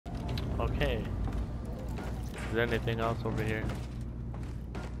Okay. Is there anything else over here?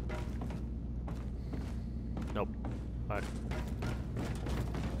 Nope. Alright.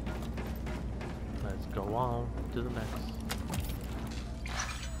 Let's go on to the next.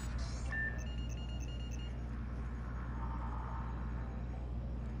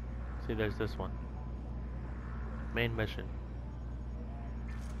 See, there's this one. Main mission.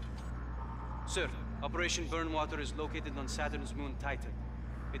 Sir, Operation Burnwater is located on Saturn's moon Titan.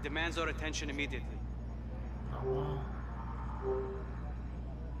 It demands our attention immediately. Oh,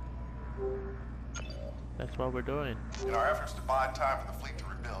 that's what we're doing. In our efforts to buy time for the fleet to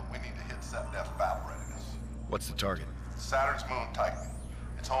rebuild, we need to hit set-def battle readiness. What's the target? Saturn's moon Titan.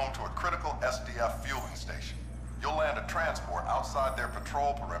 It's home to a critical SDF fueling station. You'll land a transport outside their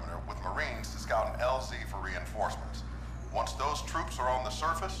patrol perimeter with Marines to scout an LZ for reinforcements. Once those troops are on the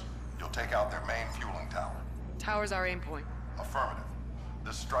surface, you'll take out their main fueling tower. Tower's our aim point. Affirmative.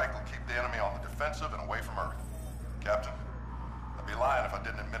 This strike will keep the enemy on the defensive and away from Earth. Captain, I'd be lying if I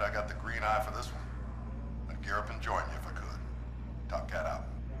didn't admit I got the green eye for this one. I'd gear up and join you if I could. Top Cat out.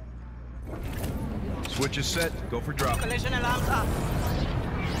 Switch is set. Go for drop. Collision alarms up.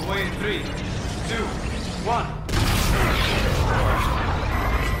 Away in 3, 2, 1.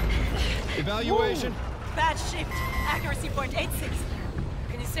 Evaluation. Whoa. Bad shift. Accuracy point 86.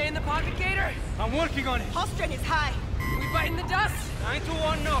 Can you stay in the pocket, Gator? I'm working on it. Hull strain is high. We biting the dust? 9 to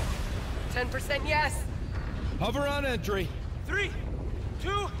 1, no. 10% yes. Hover on entry. 3, 2,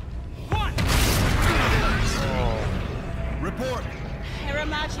 1. Report. Error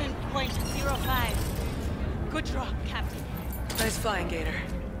margin point 05. Good drop, Captain. Nice flying, Gator.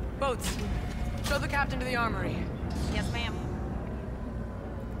 Boats. Show the captain to the armory. Yes, ma'am.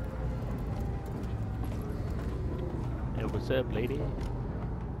 Hey, what's up, lady?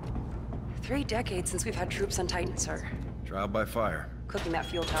 3 decades since we've had troops on Titan, sir. Trial by fire. Cooking that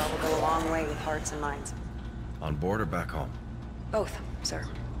fuel tower will go a long way with hearts and minds. On board or back home? Both, sir.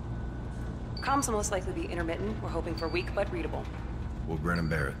 Comms will most likely be intermittent. We're hoping for weak but readable. We'll grin and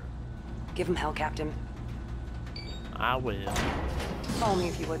bear it. Give him hell, Captain. I will. Follow me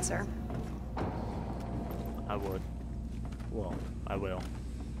if you would, sir. I would. Well, I will.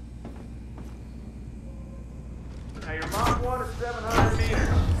 Now your Mach 1 is 700 meters.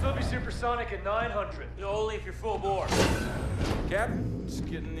 Still be supersonic at 900. Only if you're full bore. Captain, just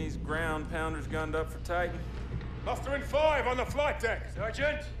getting these ground pounders gunned up for Titan. Mustering 5 on the flight deck.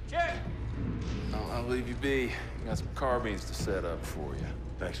 Sergeant, check. I'll leave you be. Got some carbines to set up for you.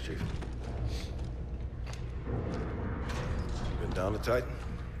 Thanks, Chief. Been down to Titan?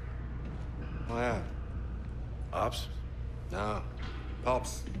 I am. Ops? No.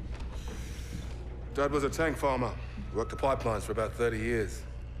 Pops. Dad was a tank farmer. Worked the pipelines for about 30 years.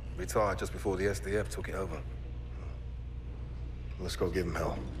 Retired just before the SDF took it over. Let's go give him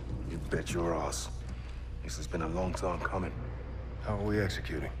hell. You bet your ass. This has been a long time coming. How are we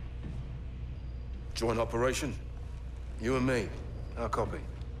executing? Joint operation? You and me. Our copy.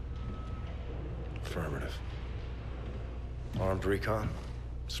 Affirmative. Armed recon?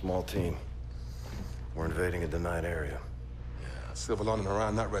 Small team. We're invading a denied area. Yeah, silver lining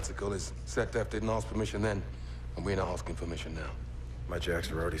around that reticle is SetDef didn't ask permission then, and we're not asking permission now. My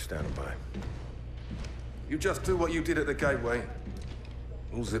jacks are already standing by. You just do what you did at the gateway.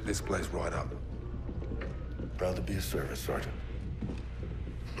 We'll zip this place right up. Proud to be of service, Sergeant.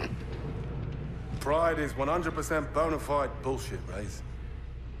 Pride is 100% bona fide bullshit, Raze.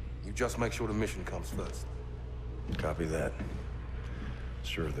 You just make sure the mission comes first. Copy that.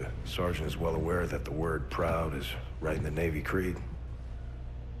 Sure, the sergeant is well aware that the word proud is right in the Navy creed.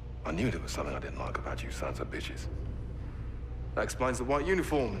 I knew there was something I didn't like about you sons of bitches. That explains the white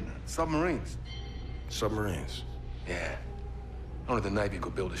uniform and submarines. Submarines? Yeah. Only the Navy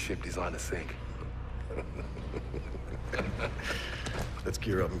could build a ship designed to sink. Let's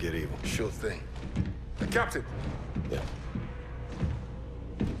gear up and get evil. Sure thing. Captain! Yeah.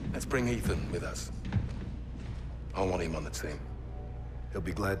 Let's bring Ethan with us. I want him on the team. He'll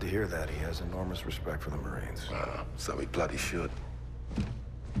be glad to hear that. He has enormous respect for the Marines. So he bloody should.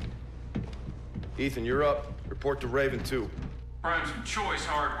 Ethan, you're up. Report to Raven 2. Prime some choice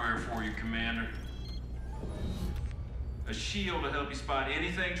hardware for you, Commander. A shield to help you spot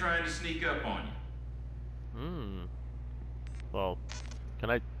anything trying to sneak up on you. Well, can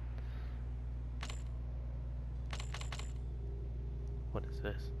I... What is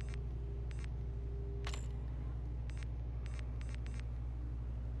this?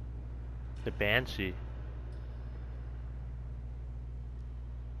 The Banshee.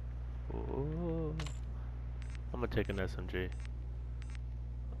 Ooh. I'm gonna take an SMG.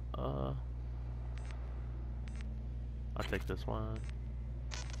 I'll take this one.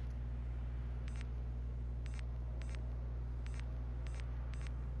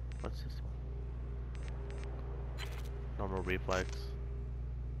 normal reflex.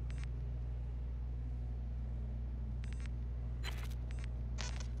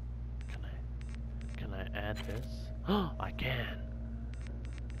 Can I add this? Oh, I can.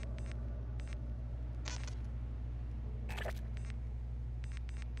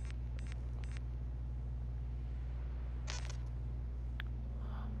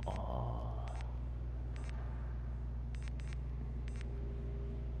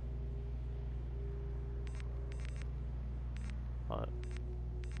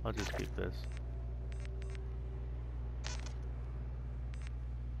 I'll just keep this.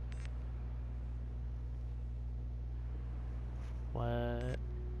 What?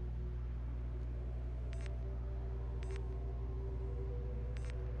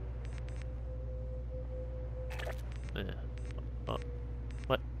 Yeah. Oh.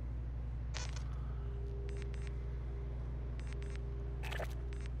 What?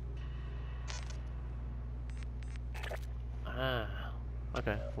 Ah.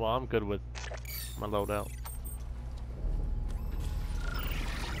 Okay, well I'm good with my loadout.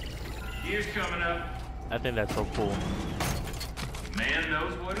 Gear's coming up. I think that's so cool. Man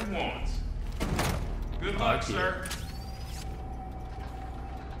knows what he wants. Good luck, sir.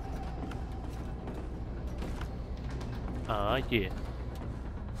 Yeah.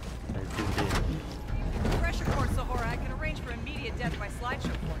 Let's do this. Pressure core, Sahara. I can arrange for immediate death by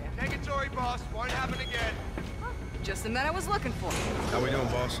slideshow for you. Negatory, boss. Won't happen again. Just the men I was looking for. How we doing,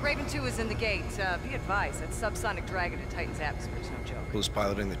 boss? Raven 2 is in the gate. Be advised, that subsonic drag into Titan's atmosphere is no joke. Who's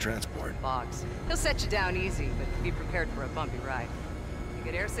piloting the transport? Boggs. He'll set you down easy, but be prepared for a bumpy ride. You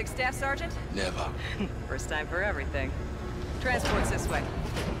get Air 6 Staff Sergeant? Never. First time for everything. Transport's this way.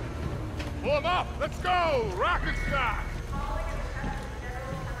 Warm up! Let's go! Rock and start!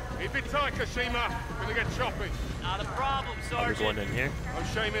 Keep it tight, Kashima. Gonna get choppy. Not a problem, Are we Sergeant. going in here? No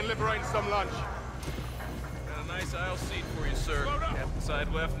shame in liberating some lunch. Got a nice aisle seat for you, sir. Captain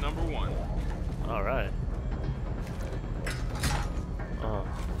side left, number 1. All right. Oh.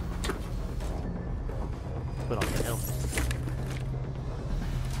 Put on the helmet.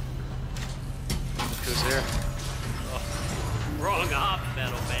 Who's here? Wrong op,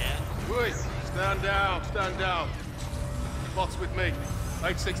 metal man. Wait, stand down, stand down. Box with me.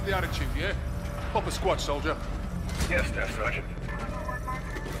 860 attitude, yeah? Pop a squad, soldier. Yes, Staff Sergeant.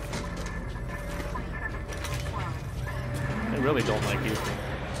 They really don't like you.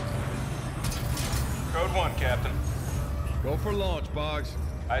 Code 1, Captain. Go for launch, Boggs.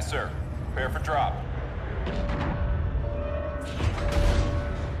 Aye, sir. Prepare for drop.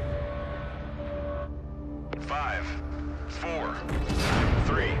 5, 4,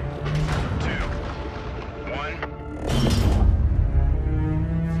 3, 2, 1.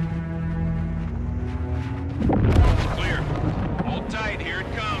 Clear. Hold tight, here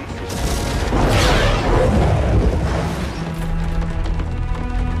it comes.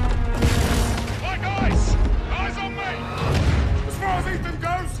 Right, guys! Eyes on me! As far as Ethan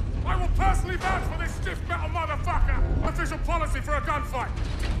goes, I will personally vouch for this stiff metal motherfucker! Official policy for a gunfight!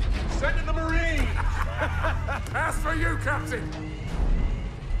 Send in the Marines! As for you, Captain!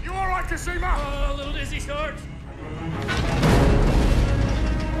 You alright, Kashima? Oh, a little dizzy, Sarge.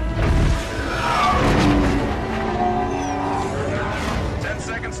 10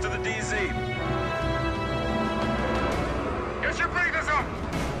 seconds to the DZ. Get your breathers up!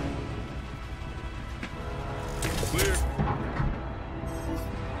 Clear.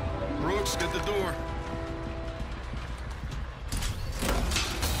 Brooks, get the door.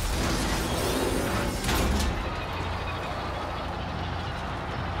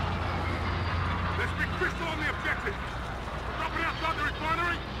 Let's be crystal on the objective. We're dropping outside the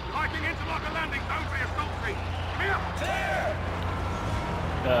refinery, hiking into like a landing zone for the assault team. Come here!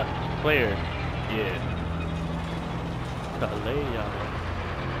 Clear. Yeah. Kalea.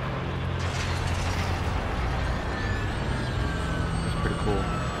 That's pretty cool.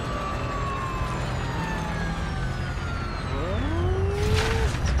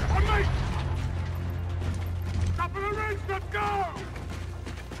 On me! Top of the range, let's go!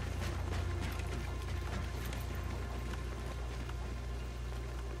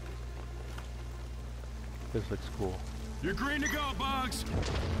 This looks cool. You're green to go, Boggs.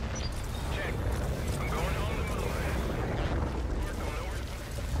 Check. I'm going on the move.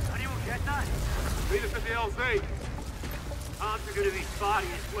 Anyone get that? Meet us at the LZ. Odds are gonna be spotty.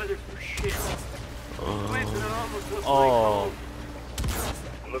 This weather's for shit. Winds and it almost looks Oh.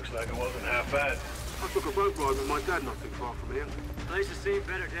 Looks like it wasn't half bad. I took a boat ride with my dad not too far from here. like place has seen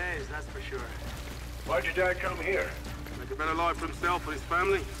better days, that's for sure. Why'd your dad come here? Make a better life for himself and his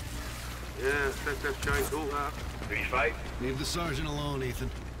family. Yeah, that's changed all that. Did he fight? Leave the sergeant alone, Ethan.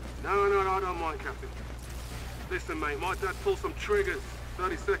 No, I don't mind, Captain. Listen, mate, my dad pulled some triggers.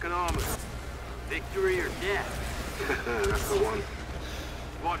 32nd Armored. Victory or death? That's the one.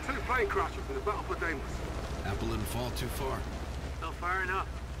 Right, 2 plane crashes in the Battle for Damas. Apple didn't fall too far. Not far enough.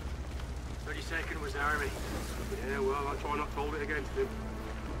 32nd was Army. Yeah, well, I try not to hold it against him.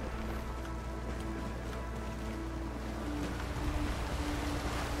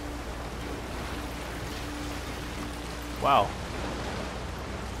 Wow.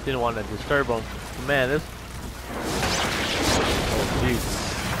 Didn't want to disturb him. Man, this... Oh, jeez.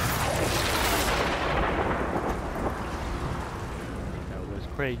 That was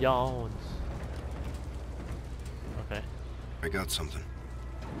crayons. Okay. I got something.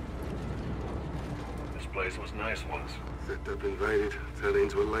 This place was nice once. Set up invaded, turned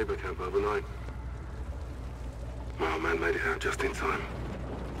into a labor camp overnight. My man made it out just in time.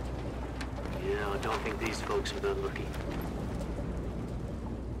 Yeah, I don't think these folks are that lucky.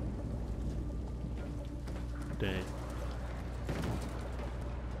 Dang.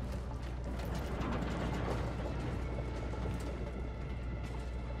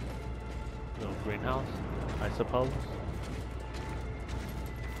 Little greenhouse, I suppose.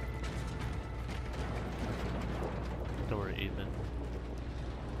 Don't worry, Ethan.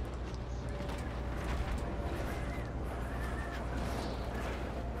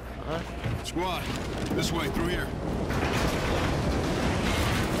 Squad, this way, through here.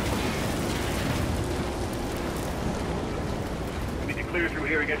 We need to clear through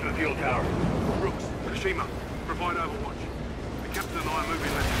here and get to the fuel tower. Brooks, Kashima, provide overwatch. The captain and I are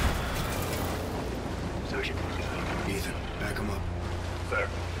moving left. Sergeant. Ethan, back him up. Sir.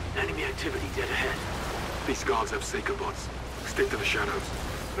 Enemy activity dead ahead. These guards have seeker bots. Stick to the shadows.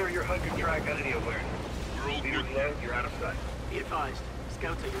 Sir, your HUD can track enemy awareness. We're all good. Low, you're out of sight. Be advised.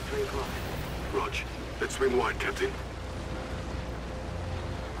 Scouts at your 3 o'clock. Rog, let's swing wide, Captain.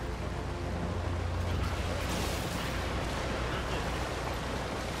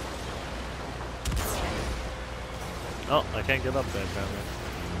 Oh, I can't get up there, apparently.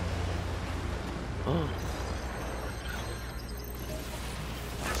 Oh.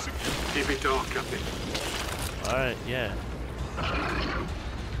 Keep it dark, Captain. Alright, yeah.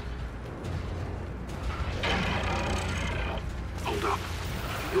 Hold up.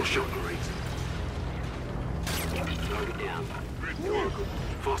 Your shot, Marines. Target down.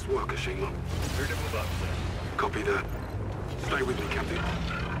 Fast work, Kashima. Clear to move up, sir. Copy that. Stay with me, Captain.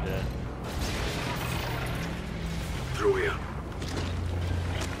 Yeah. Through here.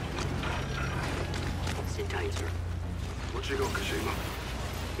 Sit tight, sir. What you got, Kashima?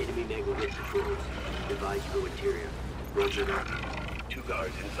 Enemy Megalith patrols. Advise you go interior. Roger that. 2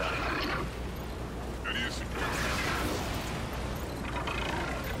 guards inside.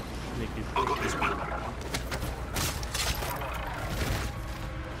 I got this one.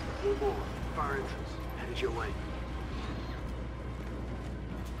 One more. Fire entrance. Headed your way.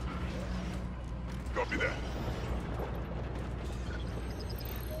 Copy that.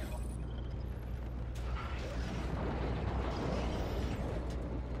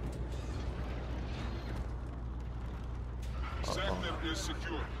 Sector is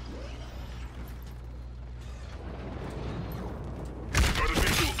secure.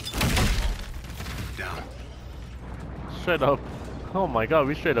 Down. Straight up. Oh my god,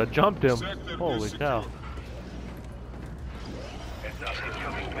 we straight up jumped him. Holy cow. Heads up,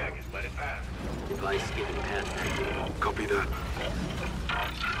 incoming package. Let it pass. Advise skipping past. Copy that.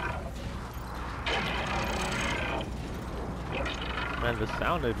 Man, the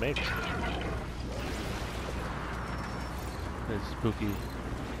sound it makes is spooky.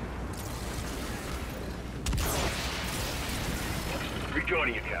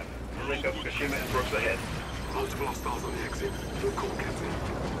 Rejoining you, Captain. We'll link up with Kashima and Brooks ahead. Multiple hostiles on the exit. Good call, Captain.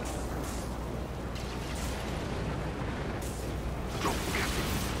 Drop them, Captain.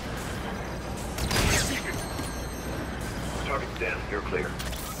 Target's down. You're clear.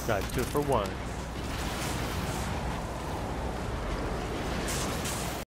 Got 2 for 1.